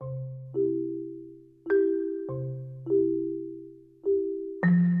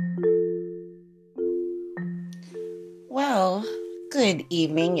Good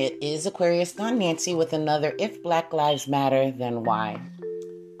evening. It is Aquarius Gone Nancy with another If Black Lives Matter, Then Why?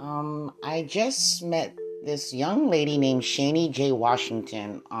 I just met this young lady named Shani J.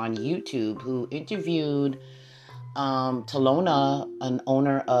 Washington on YouTube who interviewed Talona, an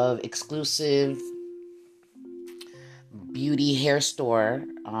owner of exclusive beauty hair store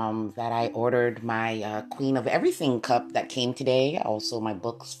that I ordered my Queen of Everything cup that came today. Also my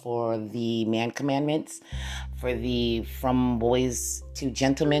books for the Man Commandments for the From Boys to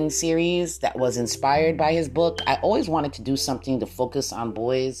Gentlemen series that was inspired by his book. I always wanted to do something to focus on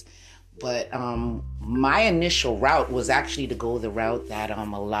boys, but my initial route was actually to go the route that a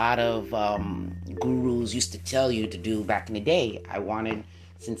lot of gurus used to tell you to do back in the day.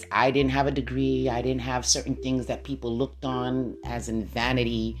 Since I didn't have a degree, I didn't have certain things that people looked on as in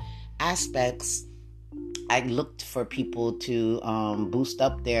vanity aspects, I looked for people to boost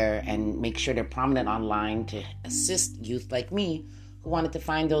up there and make sure they're prominent online to assist youth like me who wanted to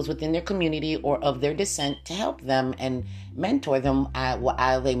find those within their community or of their descent to help them and mentor them.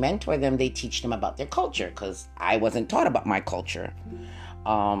 While they mentor them, they teach them about their culture, because I wasn't taught about my culture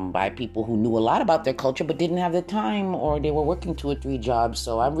by people who knew a lot about their culture but didn't have the time, or they were working 2 or 3 jobs.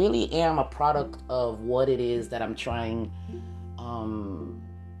 So I really am a product of what it is that I'm trying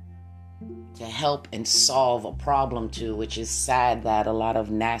to help and solve a problem to, which is sad that a lot of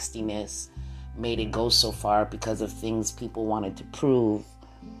nastiness made it go so far because of things people wanted to prove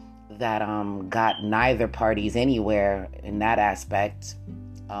that got neither parties anywhere in that aspect.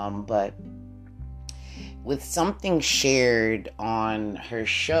 But with something shared on her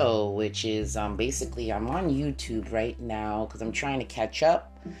show, which is basically I'm on YouTube right now because I'm trying to catch up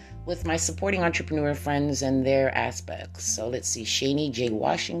with my supporting entrepreneur friends and their aspects. So let's see, Shani J.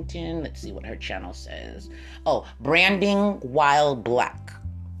 Washington. Let's see what her channel says. Oh, Branding While Black.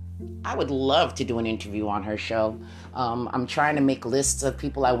 I would love to do an interview on her show. I'm trying to make lists of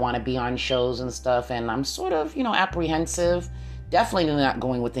people I want to be on shows and stuff, and I'm sort of, apprehensive. Definitely not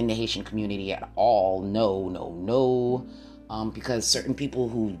going within the Haitian community at all. No. Because certain people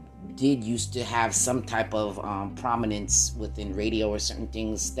who did used to have some type of prominence within radio or certain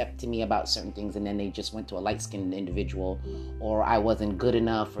things stepped to me about certain things, and then they just went to a light-skinned individual, or I wasn't good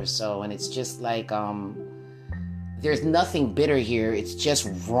enough or so. And it's just like, there's nothing bitter here. It's just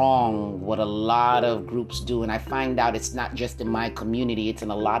wrong what a lot of groups do. And I find out it's not just in my community, it's in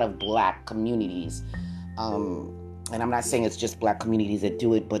a lot of black communities. And I'm not saying it's just black communities that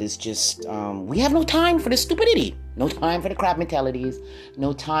do it, but it's just, we have no time for the stupidity. No time for the crap mentalities.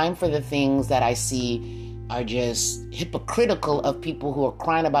 No time for the things that I see are just hypocritical of people who are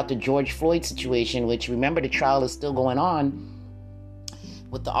crying about the George Floyd situation, which, remember, the trial is still going on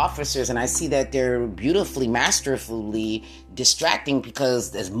with the officers. And I see that they're beautifully, masterfully distracting,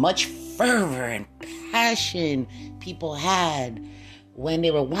 because as much fervor and passion people had when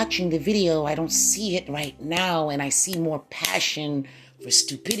they were watching the video, I don't see it right now, and I see more passion for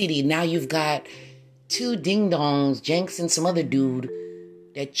stupidity. Now you've got 2 ding-dongs, Jenks and some other dude,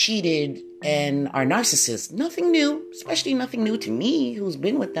 that cheated and are narcissists. Nothing new, especially nothing new to me, who's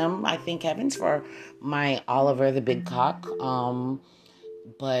been with them. I thank heavens for my Oliver the Big Cock.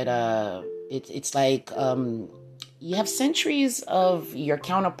 But it's like you have centuries of your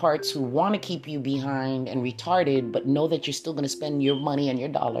counterparts who want to keep you behind and retarded, but know that you're still going to spend your money and your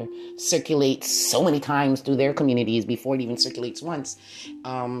dollar circulate so many times through their communities before it even circulates once.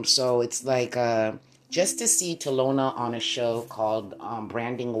 So it's like just to see Talona on a show called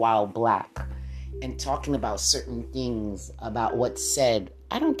Branding While Black and talking about certain things about what's said.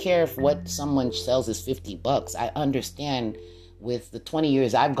 I don't care if what someone sells is $50. I understand with the 20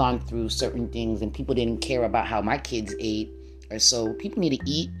 years I've gone through certain things, and people didn't care about how my kids ate, or so. People need to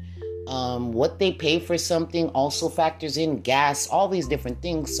eat. What they pay for something also factors in gas, all these different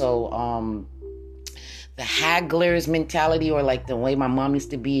things. So the haggler's mentality, or like the way my mom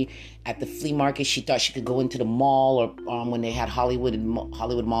used to be at the flea market, she thought she could go into the mall, or when they had Hollywood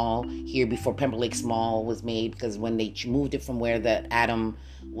Mall here before Pembroke Lakes Mall was made, because when they moved it from where that Adam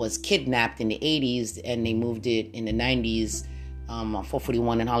was kidnapped in the 80s, and they moved it in the 90s,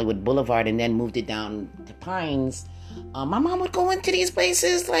 441 and Hollywood Boulevard, and then moved it down to Pines. My mom would go into these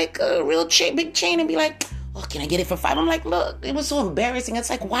places like a real big chain and be like, "Oh, can I get it for $5?" I'm like, look, it was so embarrassing. It's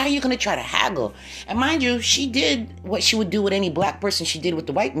like, why are you going to try to haggle? And mind you, she did what she would do with any black person. She did with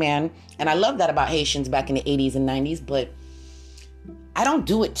the white man. And I love that about Haitians back in the 80s and 90s, but I don't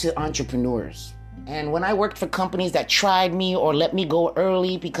do it to entrepreneurs. And when I worked for companies that tried me or let me go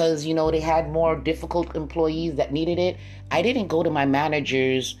early because, they had more difficult employees that needed it, I didn't go to my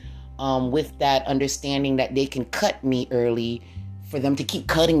managers with that understanding that they can cut me early for them to keep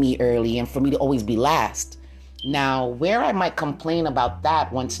cutting me early and for me to always be last. Now, where I might complain about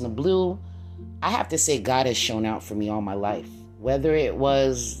that once in a blue, I have to say God has shown out for me all my life. Whether it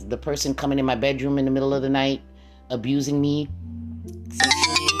was the person coming in my bedroom in the middle of the night, abusing me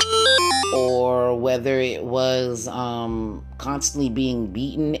sexually, or whether it was constantly being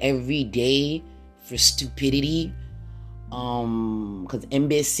beaten every day for stupidity. Because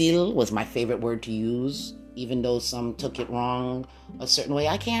imbecile was my favorite word to use, even though some took it wrong a certain way.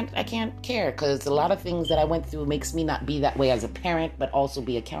 I can't care, because a lot of things that I went through makes me not be that way as a parent, but also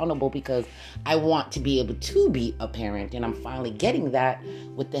be accountable, because I want to be able to be a parent, and I'm finally getting that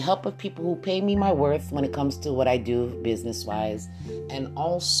with the help of people who pay me my worth when it comes to what I do business wise, and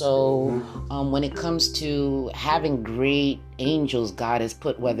also when it comes to having great angels God has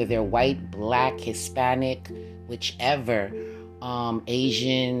put, whether they're white, black, Hispanic, whichever,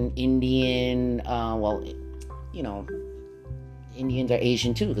 Asian, Indian, Indians are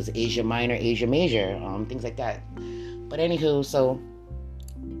Asian too, because Asia Minor, Asia Major, things like that. But anywho, so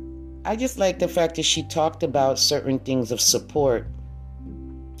I just like the fact that she talked about certain things of support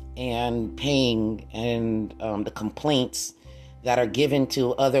and paying, and the complaints that are given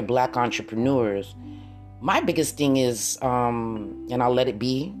to other black entrepreneurs. My biggest thing is, and I'll let it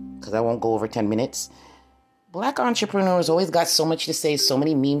be because I won't go over 10 minutes. Black entrepreneurs always got so much to say, so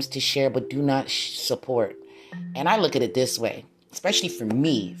many memes to share, but do not support. And I look at it this way, especially for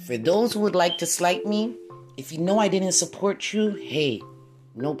me. For those who would like to slight me, if you know I didn't support you, hey,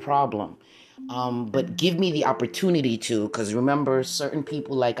 no problem. But give me the opportunity to, because remember, certain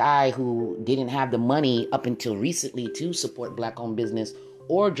people like I who didn't have the money up until recently to support black-owned business,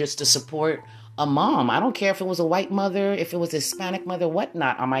 or just to support a mom. I don't care if it was a white mother, if it was a Hispanic mother,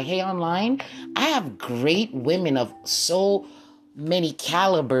 whatnot. On my Hey Online, I have great women of so many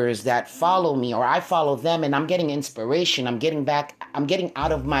calibers that follow me, or I follow them, and I'm getting inspiration. I'm getting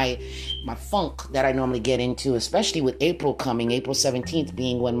out of my funk that I normally get into, especially with April coming, April 17th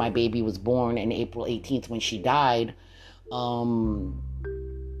being when my baby was born, and April 18th when she died.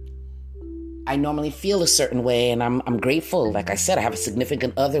 I normally feel a certain way, and I'm grateful. Like I said, I have a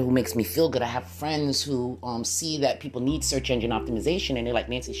significant other who makes me feel good. I have friends who see that people need search engine optimization, and they're like,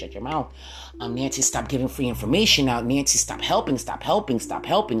 Nancy, shut your mouth. Nancy, stop giving free information out. Nancy, stop helping.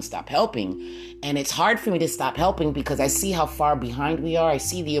 And it's hard for me to stop helping because I see how far behind we are. I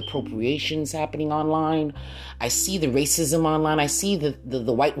see the appropriations happening online. I see the racism online. I see the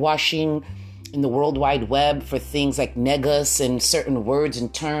whitewashing in the World Wide Web for things like negus and certain words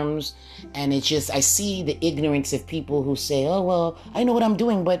and terms. And it's just, I see the ignorance of people who say, oh, well, I know what I'm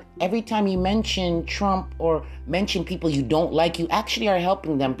doing. But every time you mention Trump or mention people you don't like, you actually are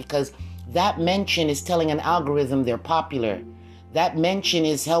helping them, because that mention is telling an algorithm they're popular. That mention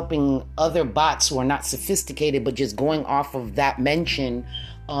is helping other bots who are not sophisticated, but just going off of that mention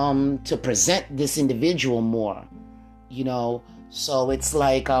to present this individual more, So it's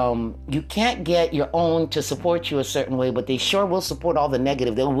like you can't get your own to support you a certain way, but they sure will support all the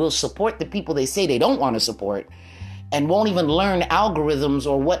negative. They will support the people they say they don't want to support, and won't even learn algorithms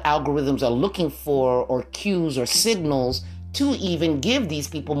or what algorithms are looking for, or cues or signals to even give these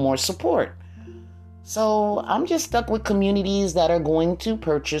people more support. So I'm just stuck with communities that are going to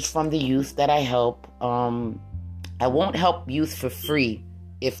purchase from the youth that I help. I won't help youth for free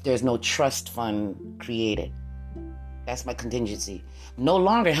if there's no trust fund created. That's my contingency. No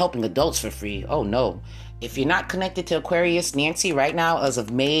longer helping adults for free. Oh no. If you're not connected to Aquarius Nancy right now, as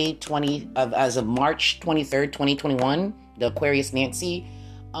of March 23rd, 2021, the Aquarius Nancy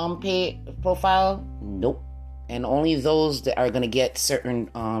pay profile, nope. And only those that are going to get certain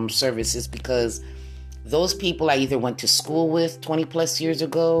services, because those people I either went to school with 20 plus years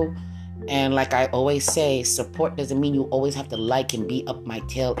ago, and like I always say, support doesn't mean you always have to like and be up my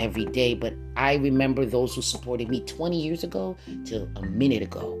tail every day. But I remember those who supported me 20 years ago till a minute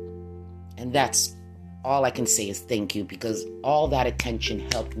ago. And that's all I can say is thank you, because all that attention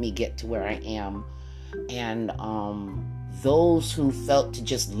helped me get to where I am. And those who felt to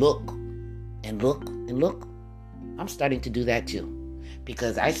just look, I'm starting to do that too.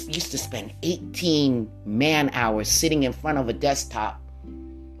 Because I used to spend 18 man hours sitting in front of a desktop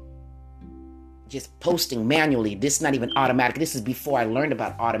just posting manually. This is not even automatic. This is before I learned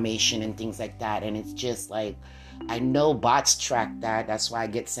about automation and things like that. And it's just like, I know bots track that. That's why I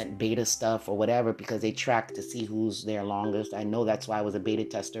get sent beta stuff or whatever, because they track to see who's there longest. I know that's why I was a beta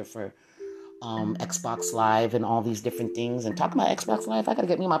tester for Xbox Live and all these different things. And talking about Xbox Live, I gotta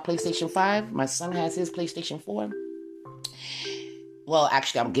get me my PlayStation 5. My son has his PlayStation 4. Well,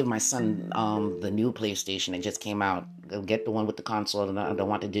 actually, I'll give my son the new PlayStation. It just came out. I'll get the one with the console, and I don't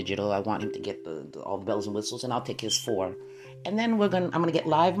want the digital. I want him to get all the bells and whistles, and I'll take his 4. And then I'm gonna get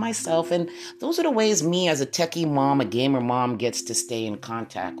live myself. And those are the ways me as a techie mom, a gamer mom, gets to stay in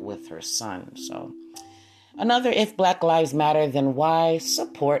contact with her son. So another, if Black Lives Matter, then why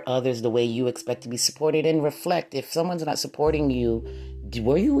support others the way you expect to be supported, and reflect. If someone's not supporting you,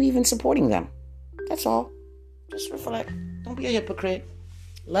 were you even supporting them? That's all. Just reflect. Don't be a hypocrite.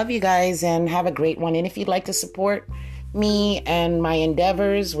 Love you guys and have a great one. And if you'd like to support me and my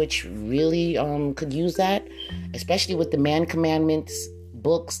endeavors, which really could use that, especially with the Man Commandments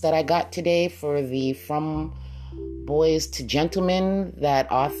books that I got today for the From Boys to Gentlemen,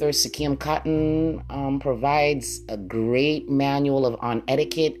 that author Sakim Cotton provides a great manual on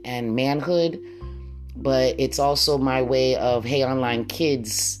etiquette and manhood. But it's also my way of, hey, online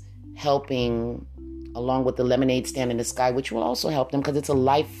kids, helping along with the lemonade stand in the sky, which will also help them because it's a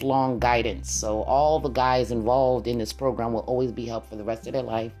lifelong guidance. So all the guys involved in this program will always be helped for the rest of their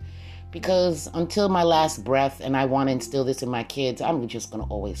life, because until my last breath, and I want to instill this in my kids, I'm just going to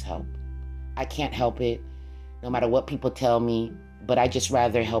always help. I can't help it, no matter what people tell me, but I just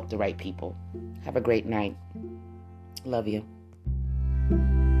rather help the right people. Have a great night. Love you.